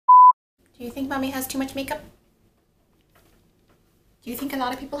Do you think mommy has too much makeup? Do you think a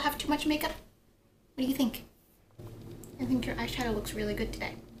lot of people have too much makeup? What do you think? I think your eyeshadow looks really good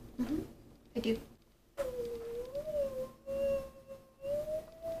today. I do.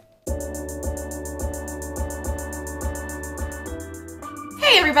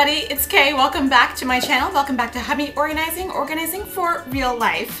 Hey everybody, it's Kay. Welcome back to my channel. Welcome back to Hubby Organizing, Organizing for Real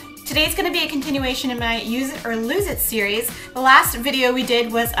Life. Today's going to be a continuation in my Use It or Lose It series. The last video we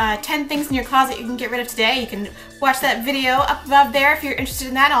did was 10 things in your closet you can get rid of today. You can watch that video up above there if you're interested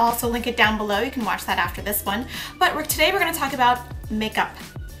in that. I'll also link it down below. You can watch that after this one. But today we're going to talk about makeup.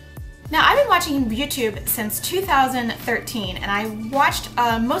 Now, I've been watching YouTube since 2013, and I watched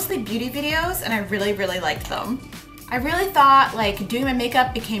mostly beauty videos, and I really liked them. I really thought like doing my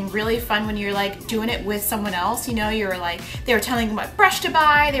makeup became really fun when you're like doing it with someone else. You know, you were like, they were telling you what brush to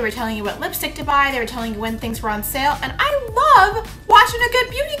buy, they were telling you what lipstick to buy, they were telling you when things were on sale, and I love watching a good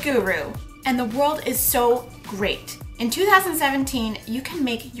beauty guru. And the world is so great. In 2017, you can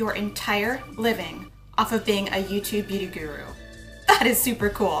make your entire living off of being a YouTube beauty guru. That is super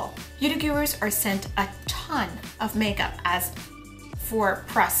cool. Beauty gurus are sent a ton of makeup as for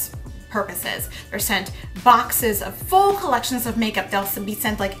press purposes. They're sent boxes of full collections of makeup. They'll be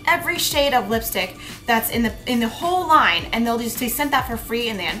sent like every shade of lipstick that's in the whole line, and they'll just be sent that for free,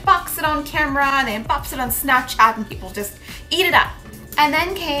 and they unbox it on camera and they unbox it on Snapchat, and people just eat it up. And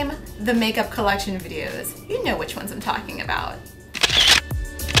then came the makeup collection videos. You know which ones I'm talking about.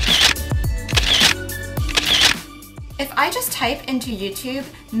 If I just type into YouTube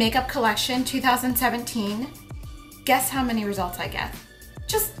makeup collection 2017, guess how many results I get?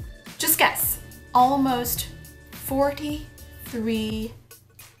 Just guess. Almost 43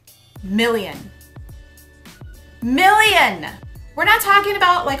 million. We're not talking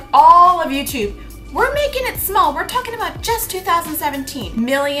about like all of YouTube. We're making it small. We're talking about just 2017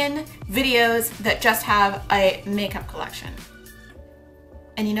 million videos that just have a makeup collection.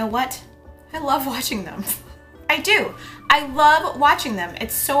 And you know what? I love watching them. I do. I love watching them.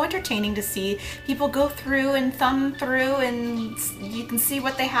 It's so entertaining to see people go through and thumb through, and you can see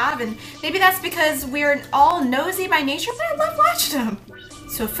what they have, and maybe that's because we're all nosy by nature, but I love watching them.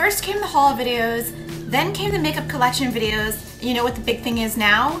 So first came the haul videos, then came the makeup collection videos, and you know what the big thing is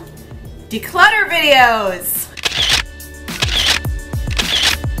now? Declutter videos!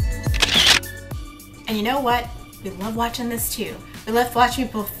 And you know what? We love watching this too. We love watching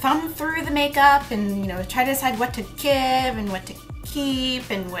people thumb through the makeup and, you know, try to decide what to give and what to keep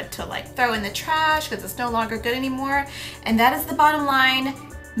and what to like throw in the trash because it's no longer good anymore. And that is the bottom line.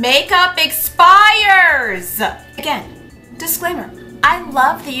 Makeup expires! Again, disclaimer, I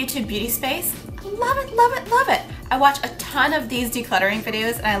love the YouTube beauty space. I love it, love it, love it. I watch a ton of these decluttering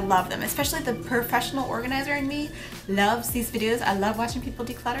videos and I love them, especially the professional organizer in me loves these videos. I love watching people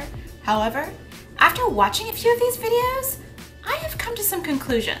declutter. However, after watching a few of these videos, I have come to some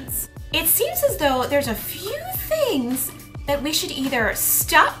conclusions. It seems as though there's a few things that we should either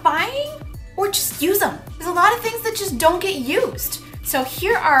stop buying or just use them. There's a lot of things that just don't get used. So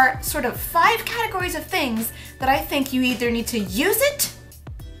here are sort of 5 categories of things that I think you either need to use it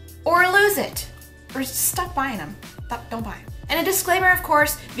or lose it, or just stop buying them. Don't buy them. And a disclaimer, of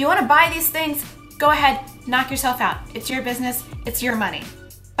course, if you want to buy these things, go ahead, knock yourself out. It's your business, it's your money.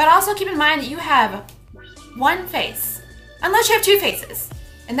 But also keep in mind that you have one face. Unless you have 2 faces.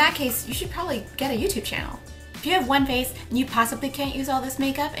 In that case, you should probably get a YouTube channel. If you have one face and you possibly can't use all this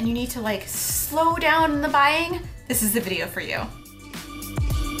makeup and you need to like slow down in the buying, this is the video for you.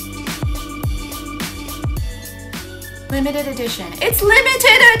 Limited edition. It's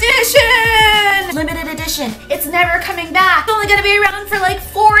limited edition! Limited edition. It's never coming back. It's only gonna be around for like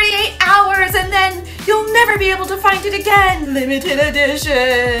 48 hours and then you'll never be able to find it again. Limited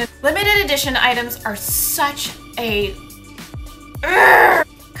edition. Limited edition items are such a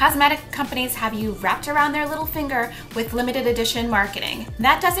Cosmetic companies have you wrapped around their little finger with limited edition marketing.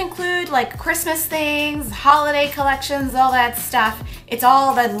 That does include like Christmas things, holiday collections, all that stuff. It's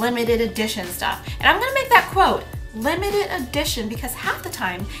all the limited edition stuff. And I'm gonna make that quote, limited edition, because half the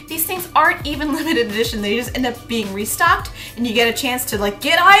time these things aren't even limited edition. They just end up being restocked and you get a chance to like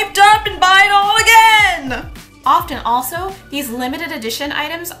get hyped up and buy it all again. Often also, these limited edition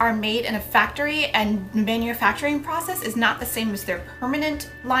items are made in a factory and the manufacturing process is not the same as their permanent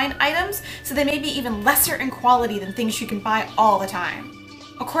line items, so they may be even lesser in quality than things you can buy all the time.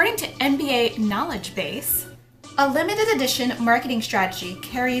 According to MBA Knowledge Base, a limited edition marketing strategy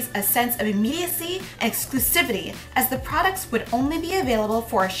carries a sense of immediacy and exclusivity as the products would only be available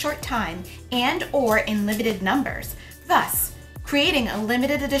for a short time and or in limited numbers. Thus, creating a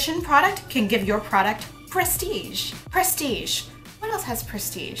limited edition product can give your product prestige. Prestige. What else has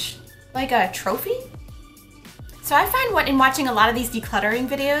prestige? like a trophy? So I find in watching a lot of these decluttering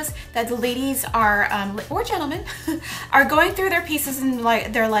videos that the ladies are, or gentlemen, are going through their pieces and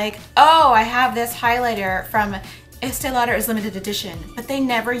they're like, oh, I have this highlighter from Estee Lauder's limited edition, but they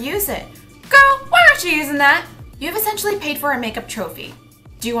never use it. Girl, why aren't you using that? You've essentially paid for a makeup trophy.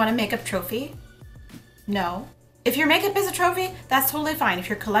 Do you want a makeup trophy? No. If your makeup is a trophy, that's totally fine. If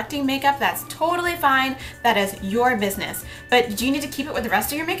you're collecting makeup, that's totally fine. That is your business. But do you need to keep it with the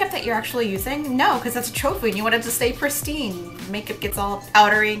rest of your makeup that you're actually using? No, because that's a trophy and you want it to stay pristine. Makeup gets all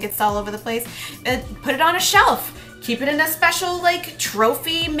powdery and gets all over the place. Put it on a shelf. Keep it in a special like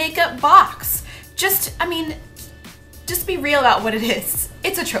trophy makeup box. Just be real about what it is.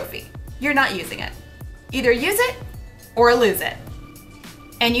 It's a trophy. You're not using it. Either use it or lose it.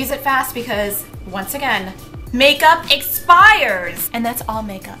 And use it fast because, once again, makeup expires! And that's all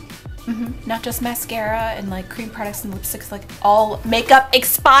makeup. Not just mascara and like cream products and lipsticks, like all makeup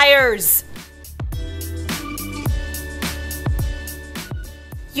expires!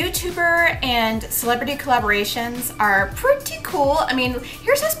 YouTuber and celebrity collaborations are pretty cool. I mean,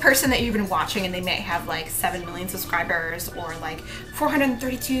 here's this person that you've been watching and they may have like 7 million subscribers or like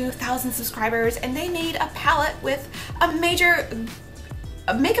 432,000 subscribers, and they made a palette with a major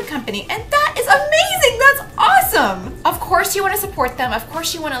makeup company, and that is amazing. That's awesome. Of course you want to support them. Of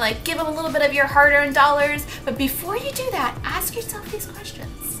course you want to like give them a little bit of your hard-earned dollars, but before you do that, ask yourself these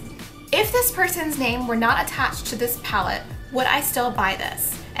questions. If this person's name were not attached to this palette, would I still buy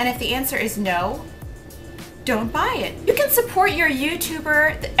this? And if the answer is no, don't buy it. You can support your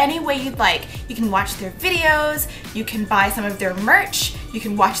YouTuber any way you'd like. You can watch their videos, you can buy some of their merch, you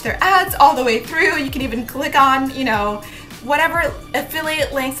can watch their ads all the way through, you can even click on, you know, whatever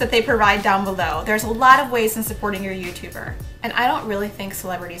affiliate links that they provide down below. There's a lot of ways in supporting your YouTuber. And I don't really think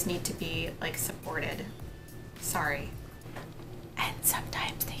celebrities need to be like supported. Sorry. And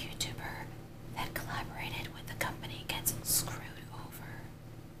sometimes the YouTuber that collaborated with the company gets screwed over.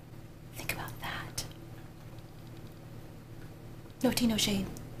 Think about that. No tea, no shade.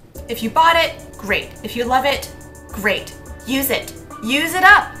 If you bought it, great. If you love it, great. Use it. Use it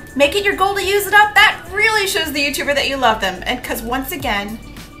up. Make it your goal to use it up. That really shows the YouTuber that you love them. And because once again,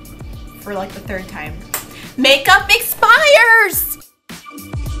 for like the 3rd time, makeup expires!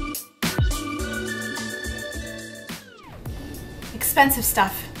 Expensive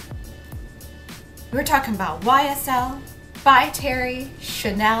stuff. We're talking about YSL, By Terry,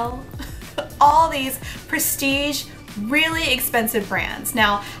 Chanel, all these prestige, really expensive brands.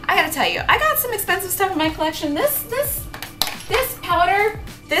 Now, I gotta tell you, I got some expensive stuff in my collection. This powder,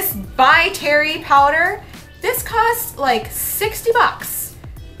 this By Terry powder, this cost like 60 bucks.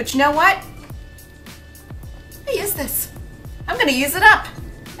 But you know what? I use this. I'm gonna use it up.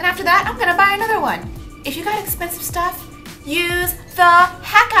 And after that, I'm gonna buy another one. If you got expensive stuff, use the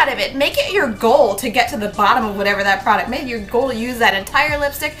heck out of it. Make it your goal to get to the bottom of whatever that product. Make it your goal to use that entire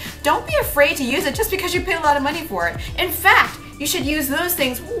lipstick. Don't be afraid to use it just because you paid a lot of money for it. In fact, you should use those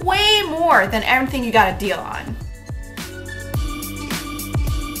things way more than everything you got a deal on.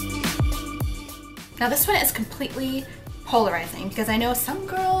 Now this one is completely polarizing because I know some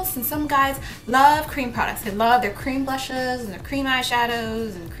girls and some guys love cream products. They love their cream blushes and their cream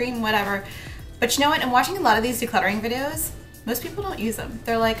eyeshadows and cream whatever. But you know what? I'm watching a lot of these decluttering videos. Most people don't use them.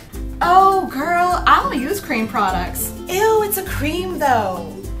 They're like, oh girl, I don't use cream products. Ew, it's a cream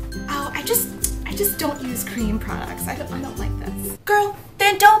though. Oh, I just don't use cream products. I don't like this. Girl,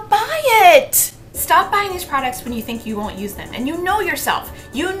 then don't buy it. Stop buying these products when you think you won't use them. And you know yourself.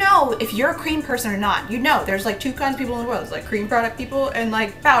 You know if you're a cream person or not. You know there's like 2 kinds of people in the world. There's like cream product people and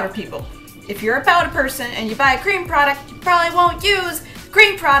like powder people. If you're a powder person and you buy a cream product, you probably won't use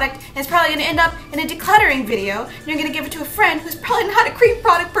cream product, and it's probably gonna end up in a decluttering video, and you're gonna give it to a friend who's probably not a cream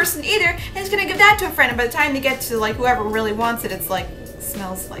product person either, and is gonna give that to a friend, and by the time they get to like whoever really wants it, it's like,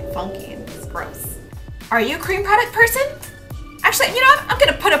 smells like funky and it's gross. Are you a cream product person? Actually, you know what? I'm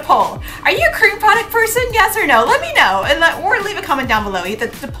gonna put a poll. Are you a cream product person? Yes or no? Let me know, and or leave a comment down below, either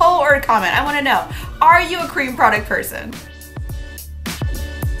the poll or a comment. I wanna know, are you a cream product person?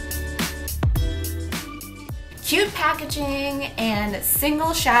 Cute packaging and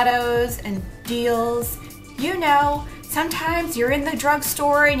single shadows and deals. You know, sometimes you're in the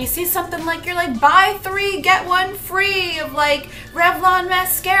drugstore and you see something like, you're like, buy 3, get 1 free of like Revlon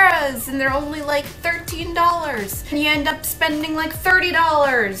mascaras, and they're only like $13. And you end up spending like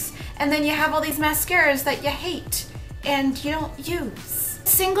 $30. And then you have all these mascaras that you hate and you don't use.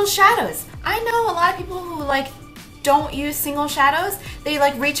 Single shadows. I know a lot of people who like don't use single shadows. They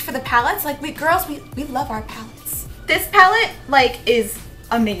like reach for the palettes. Like we love our palettes. This palette like is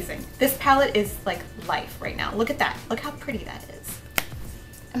amazing. This palette is like life right now. Look at that. Look how pretty that is.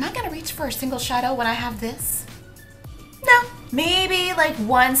 am I gonna reach for a single shadow when I have this? No. Maybe like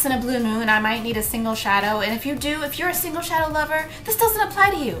once in a blue moon I might need a single shadow, and if you do, if you're a single shadow lover, this doesn't apply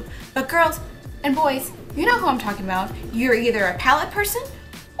to you. But girls and boys, you know who I'm talking about. You're either a palette person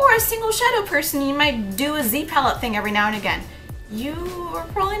or a single shadow person. You might do a Z palette thing every now and again. You are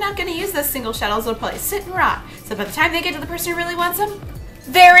probably not gonna use those single shadows. They'll probably sit and rot. So by the time they get to the person who really wants them,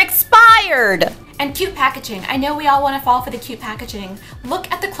 they're expired. And cute packaging. I know we all want to fall for the cute packaging.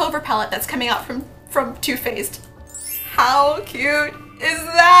 Look at the Clover palette that's coming out from Too Faced. How cute is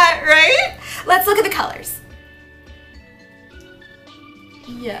that, right? Let's look at the colors.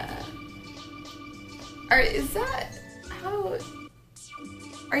 Yeah. Is that how?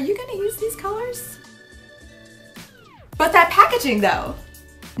 Are you gonna use these colors? But that packaging though.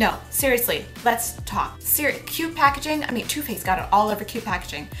 No, seriously, let's talk. Cute packaging. I mean, Too Faced got it all over cute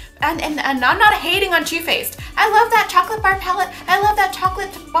packaging. And I'm not hating on Too Faced. I love that chocolate bar palette. I love that chocolate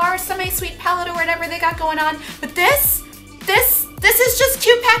bar semi-sweet palette or whatever they got going on. But this is just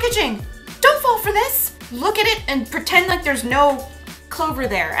cute packaging. Don't fall for this. Look at it and pretend like there's no Clover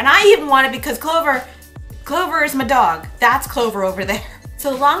there. And I even want it because Clover is my dog. That's Clover over there.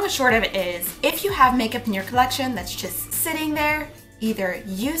 So the long and short of it is, if you have makeup in your collection that's just sitting there, either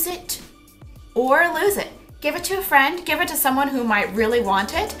use it or lose it. Give it to a friend, give it to someone who might really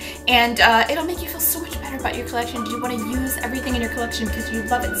want it, and it'll make you feel so much better about your collection. You want to use everything in your collection because you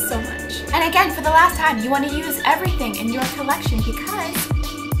love it so much. And again, for the last time, you want to use everything in your collection because,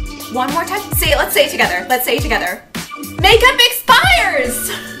 one more time, let's say it together. Let's say it together. Makeup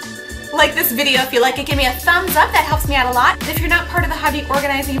expires! Like this video, if you like it, give me a thumbs up. That helps me out a lot. If you're not part of the Hobby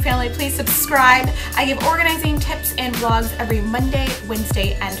Organizing family, please subscribe. I give organizing tips and vlogs every Monday,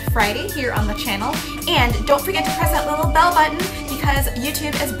 Wednesday, and Friday here on the channel. And don't forget to press that little bell button because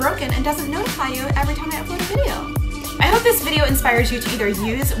YouTube is broken and doesn't notify you every time I upload a video. I hope this video inspires you to either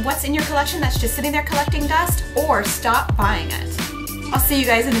use what's in your collection that's just sitting there collecting dust or stop buying it. I'll see you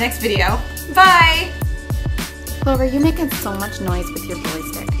guys in the next video. Bye! Clover, you're making so much noise with your boy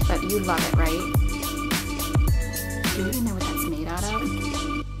stick, but you love it, right? Do you even know what that's made out of?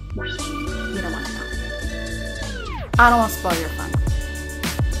 You don't want to know. I don't want to spoil your fun.